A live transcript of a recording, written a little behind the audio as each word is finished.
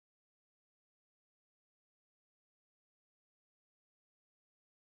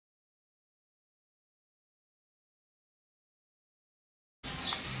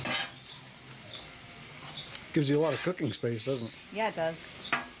Gives you a lot of cooking space, doesn't it? Yeah, it does.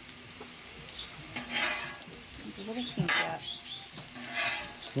 There's a little pink yet.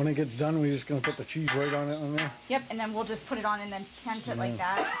 When it gets done, we're just going to put the cheese right on it on there? Yep, and then we'll just put it on and then tent it like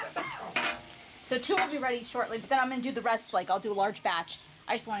that. So 2 will be ready shortly, but then I'm going to do the rest, like I'll do a large batch.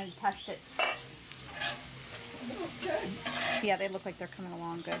 I just wanted to test it. Good. Yeah, they look like they're coming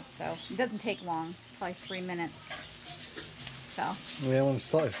along good, so it doesn't take long, probably 3 minutes. So. Yeah, when it's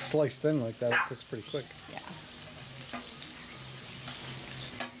sliced thin like that, it cooks pretty quick. Yeah.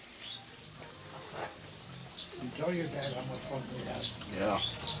 You tell your dad how much fun we had. Yeah.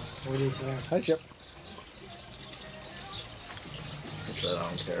 What do you say? Hi, Chip. I said I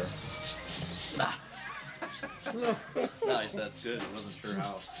don't care. No, he said that's good. He wasn't sure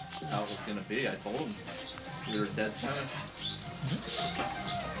how it was gonna be. I told him we were dead center.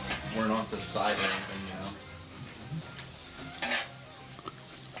 Weren't off to the side or anything, you know.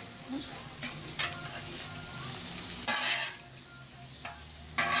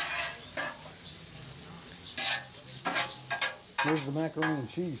 Where's the macaroni and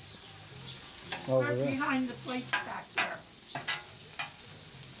cheese? Over Right there. behind the plate back there.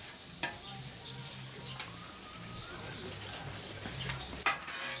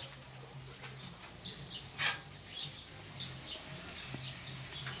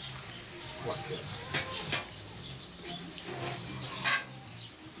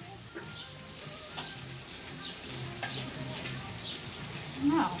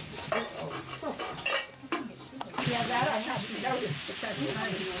 No. Yeah, that I haven't noticed, but that's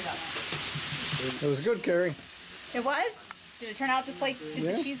nice. It was good, Carrie. It was? Did it turn out just like, did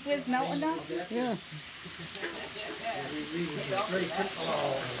Yeah. the cheese whiz melt enough? Yeah.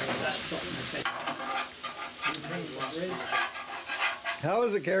 How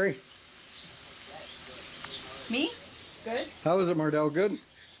is it, Carrie? Me? Good? How is it, Mardell? Good?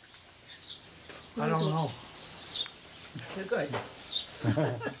 I don't know. They're good.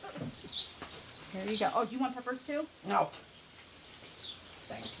 Here you go. Oh, do you want peppers too? No.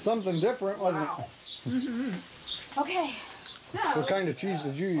 Something different, wasn't Wow. it? Okay, so. What kind of cheese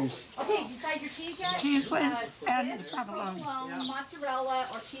did you use? Okay, decide your cheese yet? Cheese whiz and Swiss, provolone. provolone, mozzarella,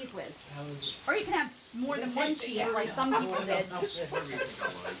 or cheese whiz. Or you can have more than one cheese, like some people did.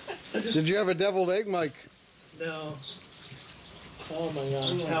 Did you have a deviled egg, Mike? No. Oh my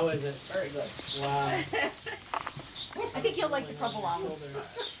gosh, how is it? Very good. Wow. I think you'll like the provolone.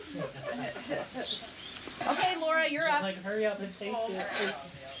 Okay, Laura, you're up. Like, hurry up and taste it.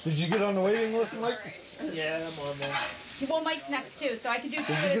 Did you get on the waiting list, Mike? Yeah, I'm on there. Well, Mike's next too, so I can do two.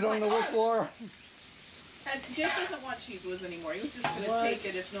 Did you get on the list, Laura? And Jeff doesn't want cheese whiz anymore. He was just going to What? take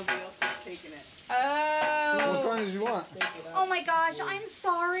it if nobody else was taking it. What Oh. kind did you want? Oh my gosh, I'm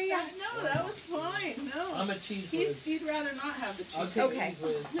sorry. No, that was fine. No. I'm a cheese whiz. He'd rather not have the I'll cheese. take Okay. cheese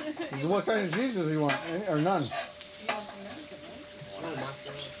whiz. What kind of cheese does he want? Any- Or none?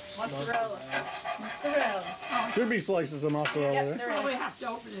 Mozzarella. Mozzarella. Should be slices of mozzarella Yep, there. there Probably is. have to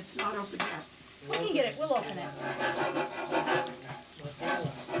open it. It's not open yet. We can get it. We'll open it.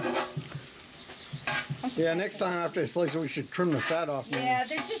 Yeah, next time after I slice it, we should trim the fat off. maybe. Yeah,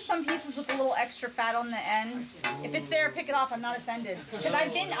 there's just some pieces with a little extra fat on the end. If it's there, pick it off. I'm not offended because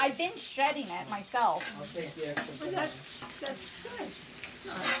I've been shredding it myself. I'll take the extra. But that's good.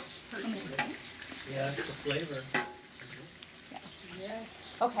 Yeah, it's the flavor.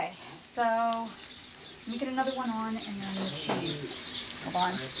 Yes. Okay, so let me get another one on and then the cheese. Hold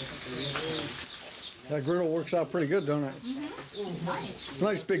on. That griddle works out pretty good, don't it? Nice. It's a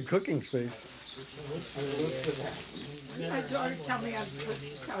nice big cooking space. My daughter told me I was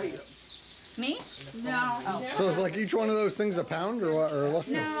supposed to tell you. Me? No. Oh. So it's like each one of those things a pound or what, or less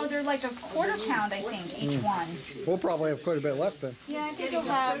than? No, they're like a quarter pound, I think, each one. We'll probably have quite a bit left then. Yeah, I think you'll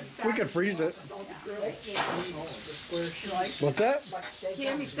have. We could freeze it. The square cheese. What's that?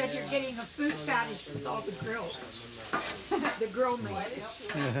 Tammy said you're getting a food fetish with all the grills. The grill made.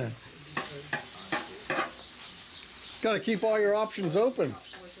 Got to keep all your options open.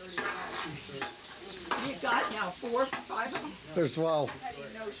 You got now 4, 5 of them. There's, well,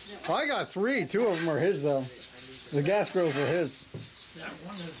 I got 3. 2 of them are his though. The gas grills are his. That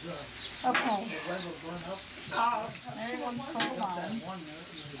one is, Okay, the red will burn up. there's one provolone.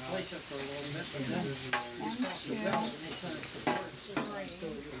 Place it for a little bit, but then 1, 2,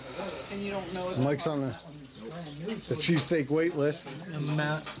 3. And you don't know Mike's on the cheesesteak wait list.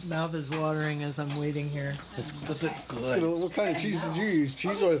 mouth is watering as I'm waiting here. What kind of cheese did you use?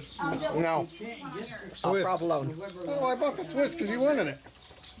 Cheese was no Swiss. provolone. Oh, I bought the Swiss because you wanted it.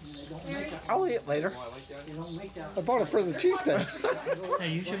 I'll eat it later. I bought it for the cheesesteaks. Hey,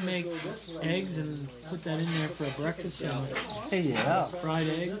 you should make eggs and put that in there for a breakfast sandwich. Hey, yeah. Fried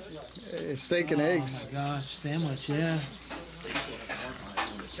eggs. Steak and eggs. Oh my gosh, sandwich, yeah.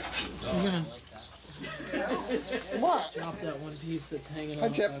 I'm gonna What? drop that one piece that's hanging Hi,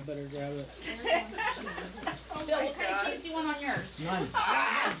 off. Chip. I better grab it. Bill, what kind of cheese do you want on yours? None.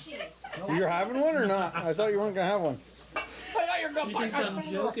 You're having one or not? I thought you weren't gonna have one. You think I'm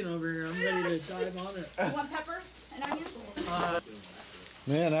joking over here? I'm ready to dive on it. You want peppers and onions?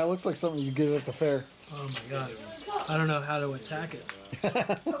 Man, that looks like something you get at the fair. Oh my god. I don't know how to attack it.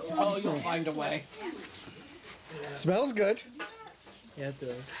 Oh, you'll find a way. Smells good. Yeah, it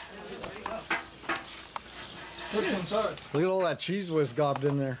does. Look at all that cheese whiz gobbed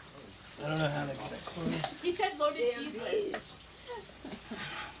in there. I don't know how to get it close. He said loaded cheese whiz.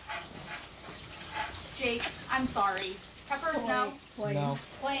 Jake, I'm sorry. Peppers, no? No.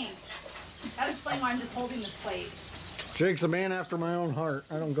 Plain. That'd explain why I'm just holding this plate. Jake's a man after my own heart.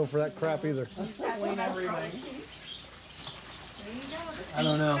 I don't go for that crap either. There you go. The I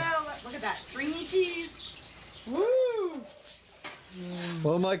don't know. cheese. Look at that. Stringy cheese. Woo!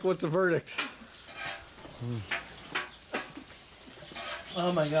 Well, Mike, what's the verdict?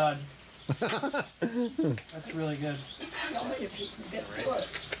 Oh my god. That's really good. Tell me if you can get through it.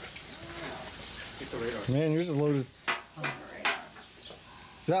 Man, yours is loaded.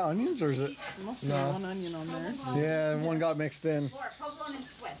 Is that onions or is it? No. One onion on there. Yeah, one got mixed in. Laura, provolone and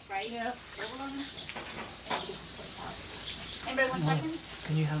Swiss, right? Yep. Provolone and Swiss. Anybody want seconds?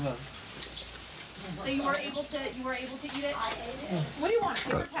 Can you have a... So you were able to eat it? I ate it. What do you want?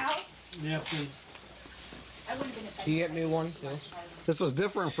 Paper towel? Yeah, please. I would have been Can you get me one too? This was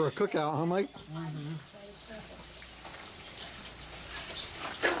different for a cookout, huh, Mike?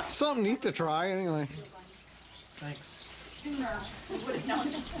 Something neat to try, anyway. Thanks. sooner. We would have known.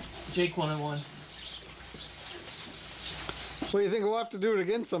 Jake wanted one. What do you think? We'll have to do it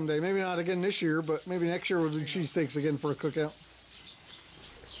again someday. Maybe not again this year, but maybe next year we'll do cheesesteaks again for a cookout.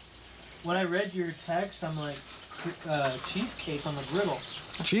 When I read your text, I'm like, cheesecake on the griddle.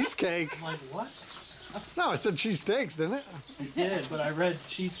 Cheesecake? I'm like, what? No, I said cheesesteaks, didn't it? It did, but I read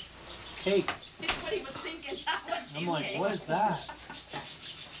cheesecake. It's what he was thinking. Not what I'm like, what is that?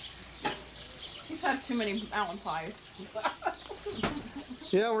 He's had too many Allen pies.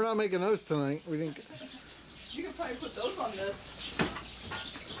 Yeah, we're not making those tonight. We didn't. You could probably put those on this.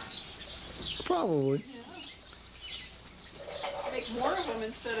 Probably. Make more of them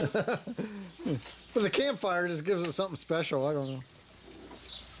instead of. But the campfire just gives it something special. I don't know.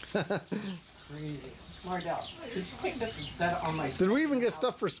 Crazy. Mardell, could you take this and set it on my... Did we even get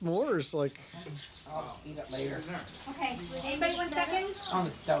stuff for s'mores? Like, I'll eat it later. Okay. Anybody want seconds? On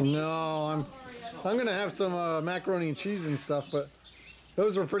the stove. no, I'm gonna have some macaroni and cheese and stuff, but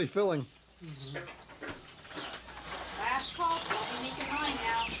those were pretty filling. Last call. I'll be making mine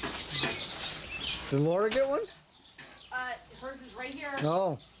now. Did Laura get one? Hers is right here.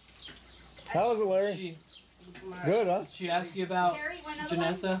 No. How was it, Larry? She, Good, huh? did she ask you about Carrie, want another one?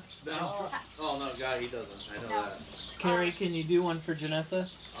 Janessa? No. Oh no, God, he doesn't. I know No. that. Carrie, can you do one for Janessa?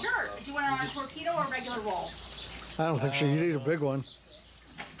 Sure. Do you want it on a torpedo or a regular roll? I don't think she'd eat a big one.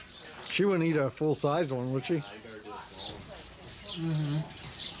 She wouldn't eat a full-size one, would she? You better do a small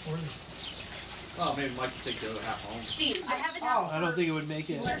one. Oh, maybe Mike can take the other half home. Steve, I have enough. I don't think it would make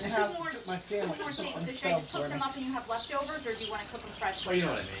it. There's two more my sandwich things. on So the should I just stove cook for them me. up and you have leftovers, or do you want to cook them fresh? Well, you know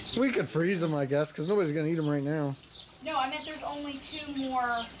what I mean. We could freeze them, I guess, because nobody's gonna eat them right now. No, I meant there's only two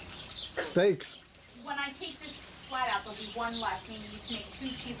more. Steaks. When I take this flat out, there'll be one left, meaning you can make 2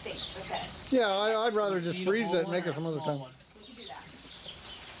 cheesesteaks. That's it. Yeah, I'd rather just Eat a freeze whole it and one make or it some a other small time. one? We can do that.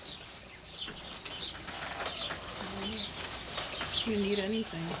 You need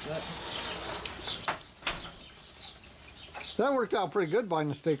anything. That worked out pretty good buying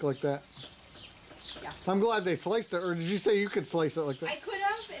a steak like that. Yeah. I'm glad they sliced it, or did you say you could slice it like I that? could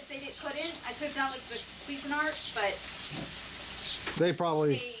have, if they couldn't. I could have done like the Cuisinart, but They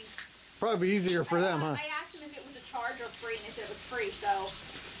probably they. be easier for them, huh? I asked them if it was a charge or free, and they said it was free. So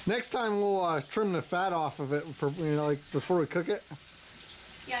Next time we'll trim the fat off of it, like before we cook it.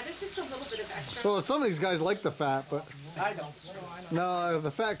 yeah, there's just a little bit of extra. So some of these guys like the fat, but I don't. no, the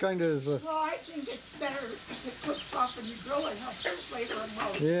fat kind of is. Well, I think it's better if it cooks off in the grill and helps the flavor and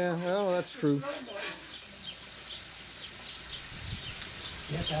well. Yeah, well, that's true. Grill boys.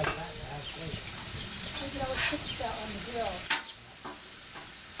 Yes, that's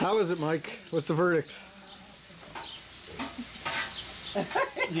How is it, Mike? What's the verdict?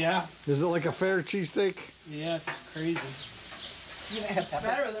 Yeah, Is it like a fair cheesesteak? yeah, it's crazy. You have pepper.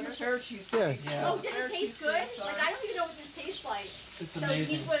 Better than a fair cheese Yeah. steak. Yeah. Oh, did it taste good? Like, I don't even know what this tastes like. It's So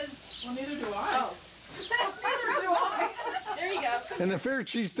amazing. he was. Well, neither do I. Oh. Neither do I. There you go. And the fair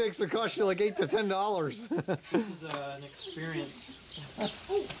cheesesteaks will cost you like $8 to $10. This is an experience.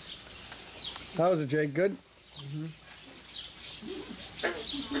 How was it, Jake? Good?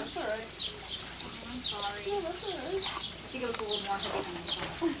 That's all right. I'm sorry. Yeah, that's all right. I think it was a little more heavy than I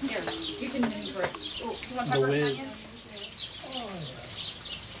thought. Here, you can maneuver it. Oh, do you want The peppers and whiz. onions?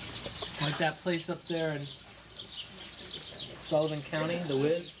 Like that place up there in Sullivan County, the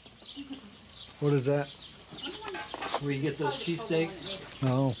Whiz, What is that? where you get those cheesesteaks,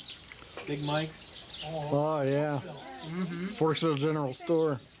 Oh. Big Mike's. Oh, yeah. Forksville General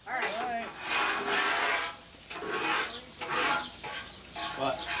Store. All right.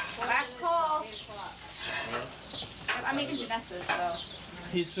 What? Last call. I'm making Vanessa's, so.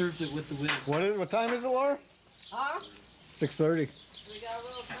 He serves it with the Whiz. What time is it, Laura? Huh? 6:30. We got a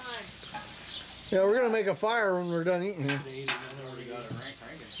little time. Yeah, we're gonna make a fire when we're done eating here.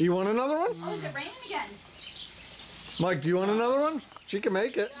 You want another one? Oh, is it raining again? Mike, do you want another one? She can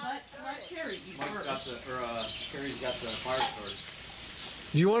make it. Let Carrie eat Mike's got first. Carrie's got the fire starter.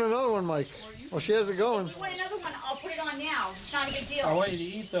 Do you want another one, Mike? Well, she has it going. If you want another one, I'll put it on now. It's not a big deal. I want you to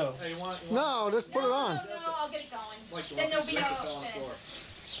eat though. No, just put it on. No, I'll get it going. Then there'll be no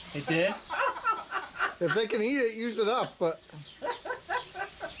minutes. It did? If they can eat it, use it up. But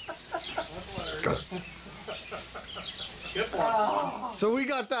so we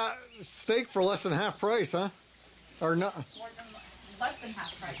got that steak for less than half price, huh? Or not? More than, less than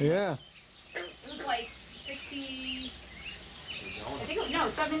half price. Yeah. It was like 60. I think it was, no,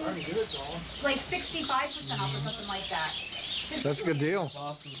 like 65% off or something like that. That's a good deal. That's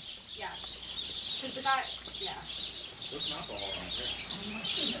awesome. Yeah. Because the guy, yeah.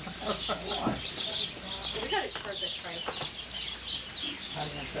 We got it for a good price.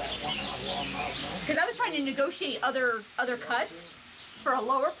 Because I was trying to negotiate other cuts for a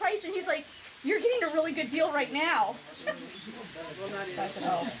lower price, and he's like, "You're getting a really good deal right now." So I said,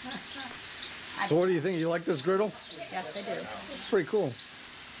 "Oh, So what do you think? You like this griddle? yes, I do." It's pretty cool.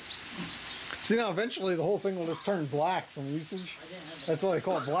 See, now eventually the whole thing will just turn black from usage. That's why they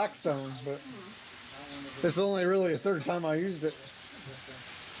call it Blackstone, but this is only really the third time I used it.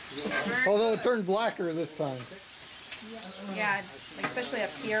 Although it turned blacker this time. Yeah, like especially up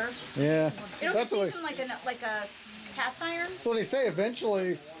here. Yeah. It'll That's what. season like a cast iron. Well, they say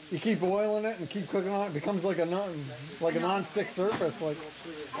eventually you keep oiling it and keep cooking on it, it becomes like a non-stick surface. Like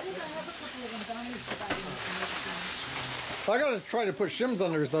I gotta try to put shims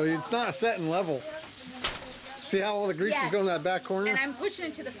under it though. It's not set and level. See how all the grease is going in that back corner? And I'm pushing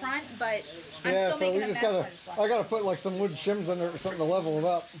it to the front, but I'm Yeah, still so we making a just mess. gotta. I gotta put like some wood shims under it or something to level it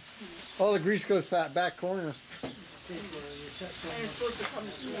up. All the grease goes to that back corner. And it's supposed to come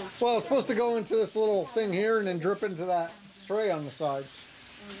to Well, it's supposed to go into this little thing here and then drip into that tray on the side.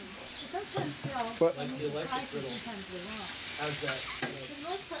 But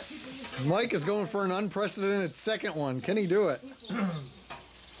Mike is going for an unprecedented second one. Can he do it?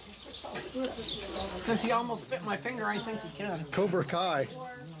 Since he almost bit my finger, I think he can. Cobra Kai.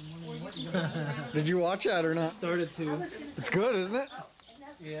 Did you watch that or not? Started to. It's good, isn't it?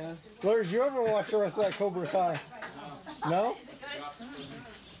 Yeah. Larry, did you ever watch the rest of that Cobra Kai? No?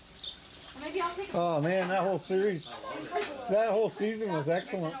 Maybe I'll take Oh man, that whole series, that whole season was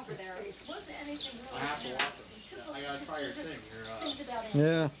excellent. over there. I have to watch it. I gotta try your thing. Your,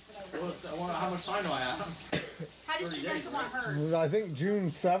 Yeah, how much time do I have? How does she guys want hers? I think June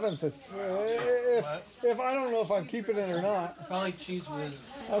 7th. It's if I don't know if I'm keeping it or not. Probably cheese whiz.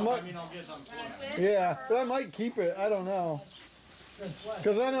 I might, I'll get some. yeah, but I might keep it. I don't know.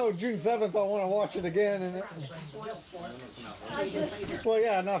 Because I know June 7th I want to watch it again. And well,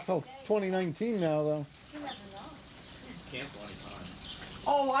 yeah, not till 2019 now though. Cancel anytime.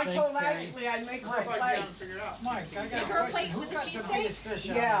 Oh, I Thanks, told Carrie. Ashley I'd make her a I plate. haven't figured it out. Mike, I got Her a plate question. with Who the got the cheesesteak? biggest fish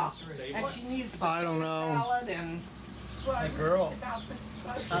out of these three? And she needs the I don't know. salad and The girl.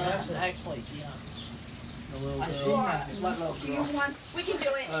 that's actually The little I girl. seen that little Do you girl. want? We can do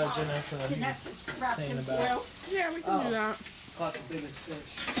it. Janessa. he was Vanessa's wrapped saying in about foil. Yeah, we can do that. caught the biggest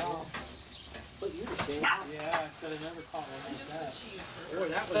fish. Oh. Yeah, I said I never caught one like that. Boy,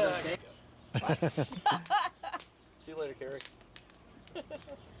 that was a See you later, Carrie.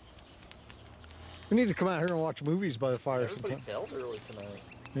 We need to come out here and watch movies by the fire Everybody sometime. felt early tonight.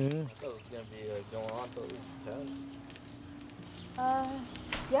 Yeah. I thought it was going to be going on till at least 10.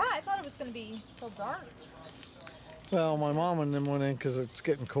 Yeah, I thought it was gonna be till dark. Well, my mom and them went in because it's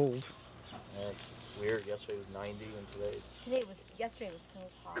getting cold. Yeah, it's weird. Yesterday was 90 and today it's... Yesterday was so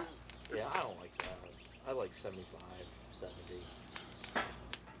hot. Yeah, I don't like that. I like 75, 70.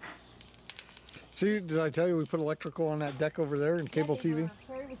 See, did I tell you we put electrical on that deck over there and cable TV?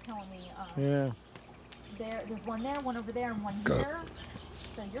 Carrie was telling me. Yeah. There's one there, one over there, and one here.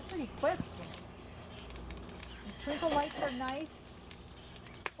 So you're pretty equipped. These twinkle lights are nice.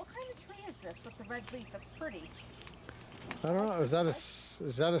 What kind of tree is this with the red leaf? That's pretty. I don't know. Is that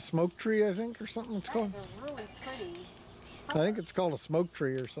a smoke tree? I think, or something. It's called. These are really pretty. I think it's called a smoke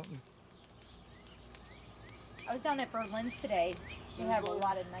tree or something. I was down at Berlin's today. They have a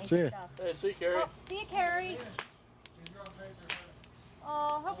lot of nice See ya. stuff. Hey, see, Carrie. Oh, see you, Carrie.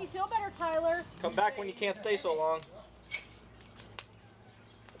 Oh, hope you feel better, Tyler. Come back when you can't stay so long.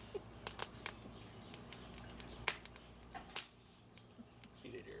 He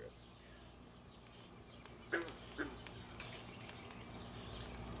did hear it.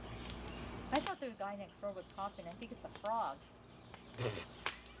 I thought the guy next door was coughing. I think it's a frog.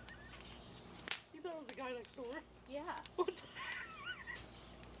 You thought it was the guy next door? Yeah.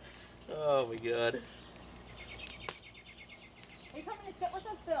 Oh my god. Are you coming to sit with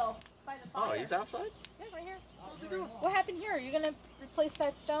us, Bill? By the fire? Oh, he's outside? Yeah, right here. What happened here? Are you going to replace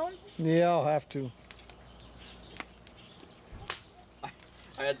that stone? Yeah, I'll have to. I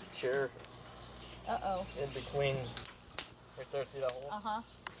had the chair Uh-oh. in between. Right there, see that hole? Uh-huh.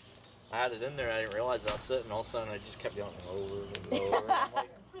 I had it in there, I didn't realize I was sitting, all of a sudden I just kept going over and over. And I'm like,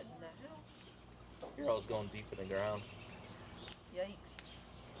 what in the hell? Here I was going deep in the ground. Yikes.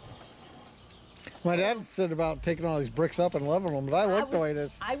 My dad said about taking all these bricks up and leveling them, but I like the way it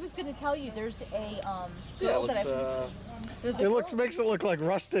is. I was going to tell you, there's a Yeah, it girl looks, that there's a It girl- makes it look like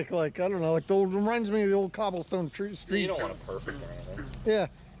rustic, like I don't know, like the old. Reminds me of the old cobblestone streets. you don't want it perfect or anything. Yeah,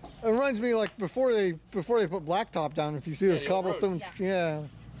 it reminds me like before they put blacktop down. If you see those the old cobblestone, roads. yeah.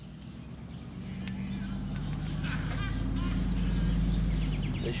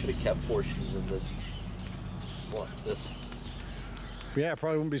 They should have kept portions of the this. Yeah,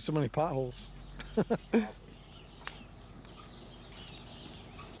 probably wouldn't be so many potholes.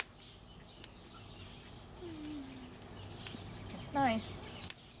 It's nice.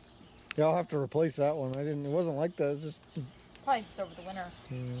 Yeah, I'll have to replace that one. It wasn't like that. Probably just over the winter.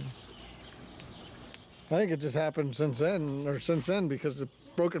 I think it just happened since then because the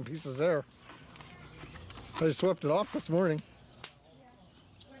broken pieces there. I just swept it off this morning.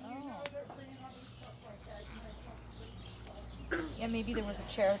 Oh. Yeah, maybe there was a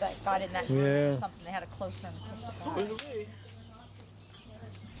chair that got in that room or something. They had it closer and pushed it back.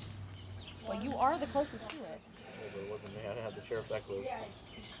 Well, you are the closest to it. Yeah, but it wasn't me. I had the chair back close.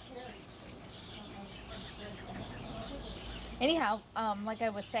 Anyhow, like I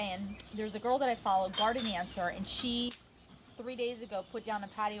was saying, there's a girl that I follow, Garden Answer, and she 3 days ago put down a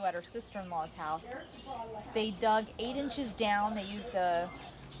patio at her sister-in-law's house. They dug 8 inches down. They used a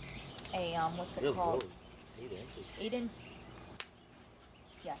what's it called? 8 inches. 8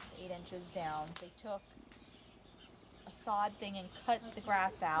 inches down. They took a sod thing and cut the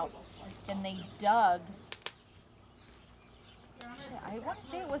grass out. Then they dug. I want to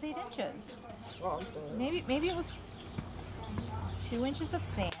say it was 8 inches. Oh, I'm sorry. Maybe it was 2 inches of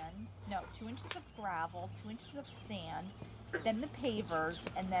sand. No, 2 inches of gravel, 2 inches of sand, then the pavers,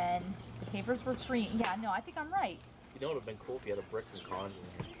 and then the pavers were 3. Yeah, no, I think I'm right. You know what would have been cool if you had a brick from Cons in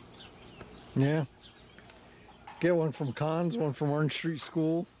here. Yeah. Get one from Cons, one from Orange Street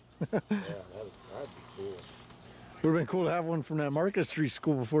School. Yeah, that'd be cool. Would have been cool to have one from that Market Street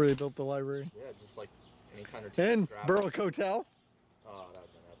School before they built the library. Yeah, just like any kind of And gravel. Berwick Hotel. Oh, that would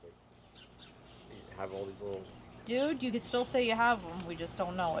have been epic. You have all these little. Dude, you could still say you have them. We just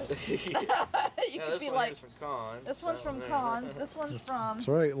don't know it. You Yeah, could this be one like, here's from Cons. this one's from Cons, this one's from. That's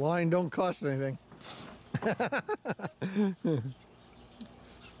right. Line don't cost anything. That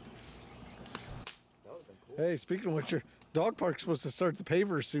would have been cool. Hey, speaking of which, your dog park's supposed to start the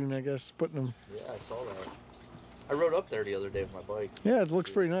pavers soon, I guess. Putting them. Yeah, I saw that. I rode up there the other day with my bike. Yeah, it looks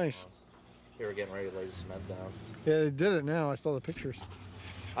pretty nice. They were getting ready to lay the cement down. Yeah, they did it now. I saw the pictures.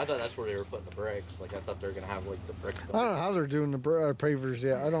 I thought that's where they were putting the bricks. Like, I thought they were going to have, like, the bricks I don't know how they're doing the pavers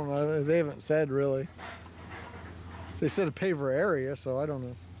yet. I don't know. They haven't said really. They said a paver area, so I don't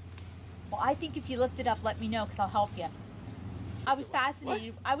know. Well, I think if you lift it up, let me know, because I'll help you. I was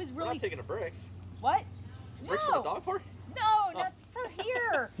fascinated. I was We're really. not taking the bricks. What? Bricks from the dog park? No, not for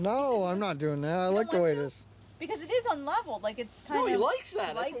here. No, I'm not doing that. I like the way it is. Because it is unleveled. Like, it's kind No, of. he likes that.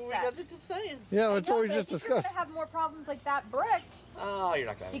 He That's likes what that. we got just saying. Yeah, that's I know, what we but just I think you're discussed. gonna have more problems like that brick Oh, you're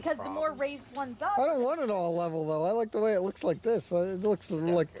not going to have because the any more problems. raised one's up. I don't want it all level though. I like the way it looks like this. It looks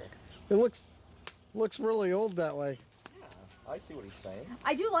like care. it looks really old that way. Yeah, I see what he's saying.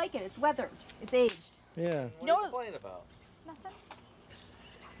 I do like it. It's weathered. It's aged. Yeah. What know are you what- complaining about? Nothing.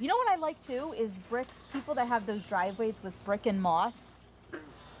 You know what I like too is bricks. People that have those driveways with brick and moss. Did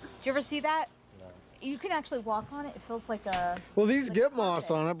you ever see that? No. You can actually walk on it. It feels like a... Well, these like get a moss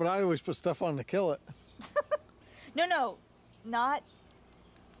carpet. on it, but I always put stuff on to kill it. No, not...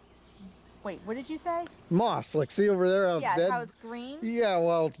 Wait, what did you say? Moss, like see over there how it's Yeah, dead? how it's green? Yeah,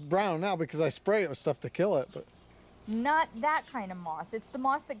 well, it's brown now because I spray it with stuff to kill it, but Not that kind of moss. It's the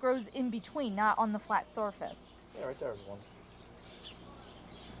moss that grows in between, not on the flat surface. Yeah, right there's one.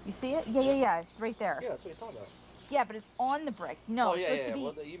 You see it? Yeah. It's right there. Yeah, that's what you're talking about. Yeah, but it's on the brick. No, Oh, it's yeah, supposed yeah. to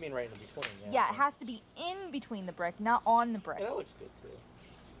be... Well, you mean right in between, yeah. Yeah, it has to be in between the brick, not on the brick. Yeah, that looks good, too.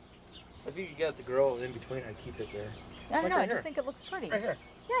 If you could get the grill in between, I'd keep it there. I don't Like know, right I just here. think it looks pretty. Right here.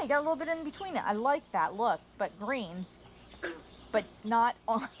 Yeah, you got a little bit in between it. I like that look, but green. But not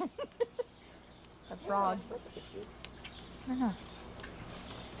on the frog. Yeah, that looks good. I don't know.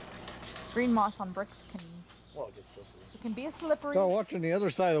 Green moss on bricks Well, it gets slippery. it can be a slippery. so watching the other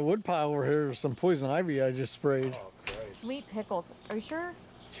side of the wood pile over here, there's some poison ivy I just sprayed. Oh, Christ. Sweet pickles. Are you sure?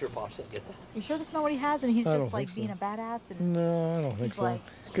 Sure, Pops didn't get that. You sure that's not what he has? And he's I just don't like think so. being a badass and No, I don't think He's so. like,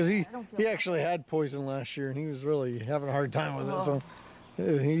 Because I don't feel he actually had poison last year, and he was really having a hard time with it. So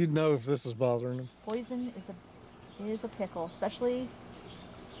he'd know if this was bothering him. poison is a pickle, especially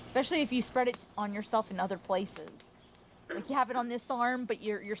if you spread it on yourself in other places. Like you have it on this arm, but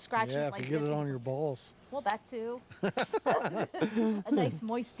you're scratching Yeah, it if like you get this. it on and- your balls. Well, that too. A nice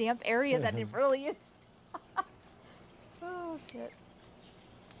moist, damp area that it really is. Oh shit.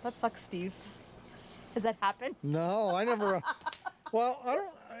 That sucks, Steve. Has that happened? No, I never. Well,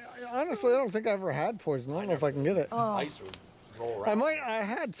 honestly, I don't think I ever had poison. I don't know if I can get it. Oh. I used to roll around. I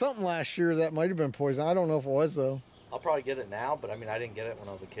had something last year that might have been poison. I don't know if it was though. I'll probably get it now, but I mean, I didn't get it when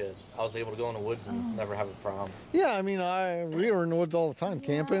I was a kid. I was able to go in the woods and never have a problem. Yeah, I mean, we were in the woods all the time,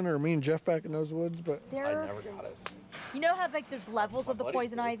 camping, or me and Jeff back in those woods. But I There, never got it. you know how like there's levels of the buddies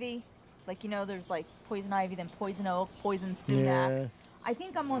poison do. ivy? Like, you know, there's like poison ivy, then poison oak, poison sumac. yeah, I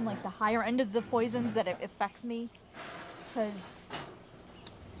think I'm on like the higher end of the poisons that it affects me, because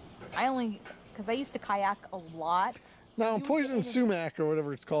I used to kayak a lot. now You poison get it- sumac or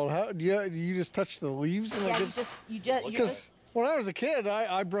whatever it's called. How do you just touch the leaves and Yeah, it you gets? just Because when I was a kid,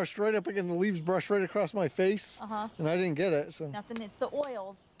 I brushed right up against the leaves, brushed right across my face, and I didn't get it. So nothing. It's the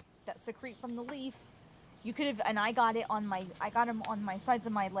oils that secrete from the leaf. You could have, and I got them on my sides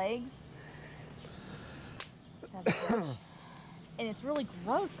of my legs. That's a bitch. And it's really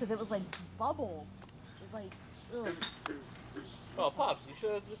gross because it was like bubbles. It was like, ugh. Oh, Pops, you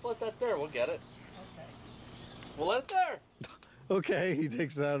should have just let that there. We'll get it. Okay. We'll let it there. okay, he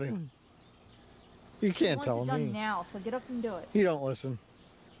takes it out. And you can't He tell wants it done me. now, so get up and do it. He don't listen.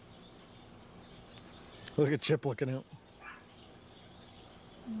 Look at Chip looking out.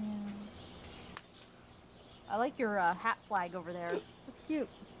 Yeah. I like your hat flag over there. It's cute.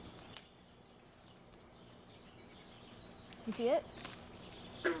 You see it?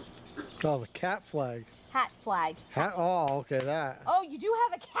 Oh, the cat flag. Hat flag. Hat. Oh, okay, that. Oh, you do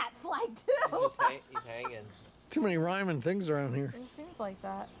have a cat flag too. He's hanging. Too many rhyming things around here. It seems like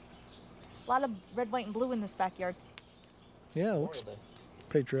that. A lot of red, white, and blue in this backyard. Yeah, it looks Memorial Day.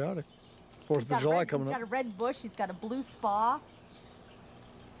 patriotic. He's 4th got of a July red, coming he's up. got a red bush. He's got a blue spa.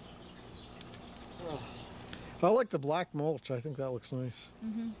 I like the black mulch. I think that looks nice.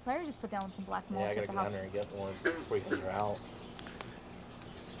 Larry just put down some black Yeah, mulch I at gotta the go down house. there and get one before you figure out.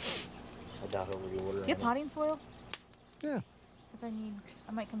 I doubt he'll reorder Do you have any. potting soil? Yeah. Because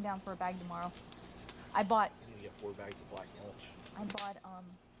I might come down for a bag tomorrow. I bought You need to get 4 bags of black mulch.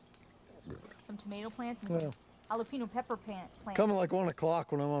 some tomato plants and some jalapeno pepper plants. Coming like 1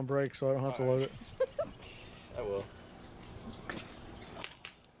 o'clock when I'm on break, so I don't have to load it. I will.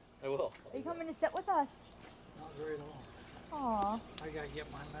 I will. Are you coming to sit with us? Not very long. Aw. I gotta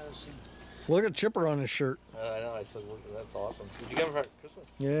get my medicine. Look at Chipper on his shirt. I know. I said, look, that's awesome. Did you get him for Christmas?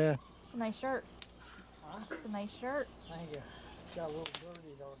 Yeah. It's a nice shirt. Huh? It's a nice shirt. Thank you. It's got a little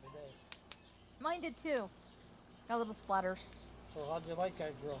dirty though today. Mine did too. Got little splatters. So how'd you like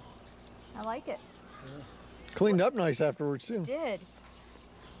that grill? I like it. Cleaned up nice afterwards too. Did.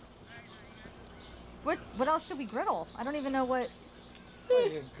 What else should we griddle? I don't even know what. Oh,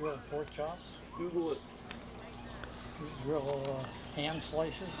 you grill pork chops, Google it. you grill ham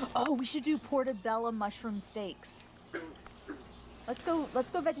slices. Oh, we should do portobello mushroom steaks. Let's go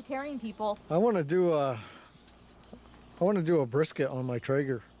vegetarian, people. I want to do a brisket on my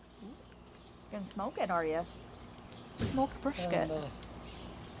Traeger. You're gonna smoke it, are you? Smoked brisket. And,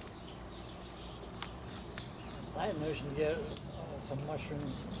 I had notion to get some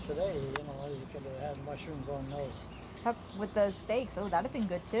mushrooms today. You know, you could have had mushrooms on those. With those steaks. Oh, that'd have been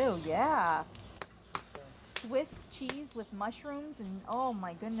good too. Yeah. Swiss cheese with mushrooms and oh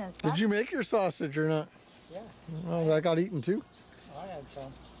my goodness. Did you make your sausage or not? Yeah, Oh, that got eaten too. I had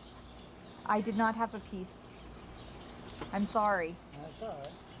some. I did not have a piece. I'm sorry. That's all right.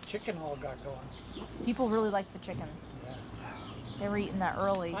 Chicken all got going. People really like the chicken. Yeah. They were eating that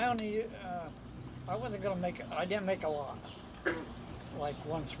early. I wasn't gonna make. I didn't make a lot. Like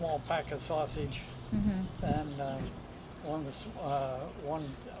one small pack of sausage, and one.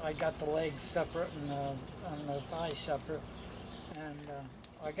 I got the legs separate and the thighs separate, and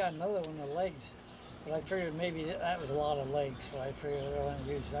I got another one of legs. But I figured maybe that was a lot of legs, so I figured I wouldn't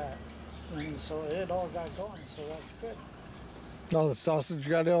use that. And so it all got going, so that's good. Oh, the sausage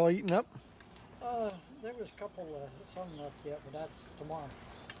got it all eaten up? There was a couple, some left yet, but that's tomorrow.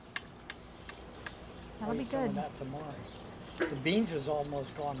 That'll be Some of good. that tomorrow. The beans was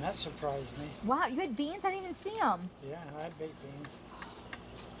almost gone. That surprised me. Wow, you had beans? I didn't even see them. Yeah, I had baked beans,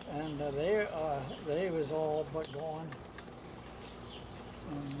 and they was all but gone.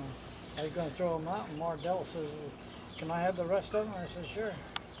 And I was going to throw them out, and Mardell says, "Can I have the rest of them?" I said, "Sure,"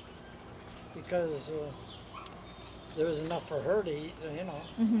 because there was enough for her to eat, you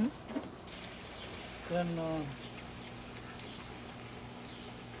know. Then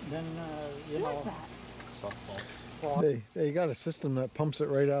you What know. is that? Softball. They got a system that pumps it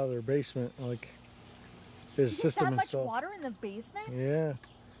right out of their basement. Like, there's a You get system that much installed. water in the basement? Yeah.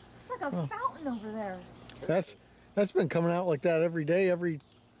 It's like a fountain over there. That's been coming out like that every day, every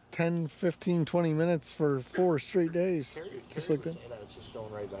 10, 15, 20 minutes for 4 straight days. Just like that. It's just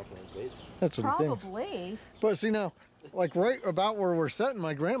going right back in his basement. That's what he thinks. Probably. But see now, like right about where we're sitting,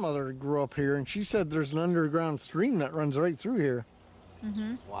 my grandmother grew up here, and she said there's an underground stream that runs right through here.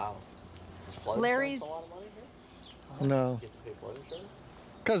 Wow. Is flood Larry's- insurance a lot of money here? No, You have to pay flood insurance?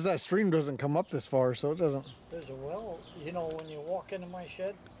 because that stream doesn't come up this far, so it doesn't. There's a well, you know, when you walk into my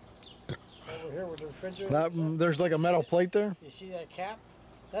shed, over here with the refrigerator, That, there's like a metal plate there. you see that cap?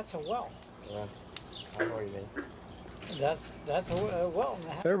 That's a well. Yeah. I know what you mean. That's a well. And a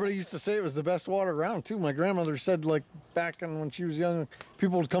half. Everybody used to say it was the best water around too. My grandmother said like back when she was young,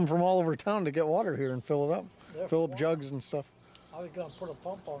 people would come from all over town to get water here and fill it up, They're fill up full. jugs and stuff. I was gonna put a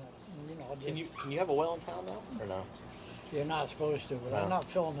pump on it. You know, just, Can you have a well in town now or no? you're not supposed to, but No. I'm not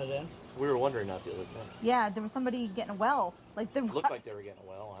filling it in. We were wondering that the other day. Yeah, there was somebody getting a well. Like the It looked like they were getting a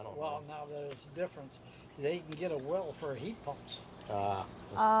well. I don't Well, know. now there's a difference. They can get a well for heat pumps.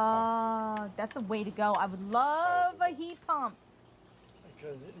 That's a way to go. I would love a heat pump.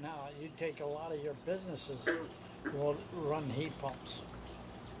 Because now you take a lot of your businesses will run heat pumps.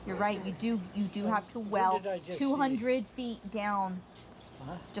 You're right. You do have to well did I just 200 feet down,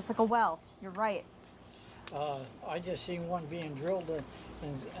 just like a well. You're right. I just seen one being drilled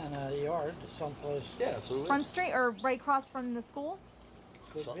in a yard someplace. Yeah, so Front Street or right across from the school?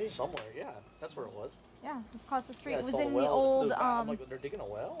 Could be. somewhere, yeah. That's where it was. Yeah, it was across the street. Yeah, I it was saw in the well. old. I'm like, they're digging a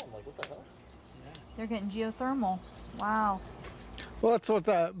well? I'm like, what the hell? They're getting geothermal. Wow. Well, that's what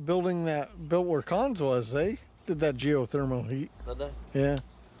that building that built where Cons was. They did that geothermal heat. Did they? Yeah.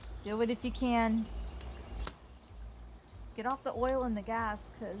 Do it if you can. Get off the oil and the gas,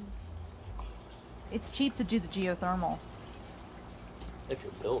 because it's cheap to do the geothermal. If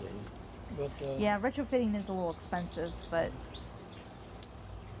you're building. But Yeah, retrofitting is a little expensive, but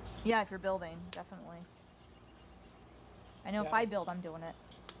yeah, if you're building, definitely. I know if Yeah. I build, I'm doing it.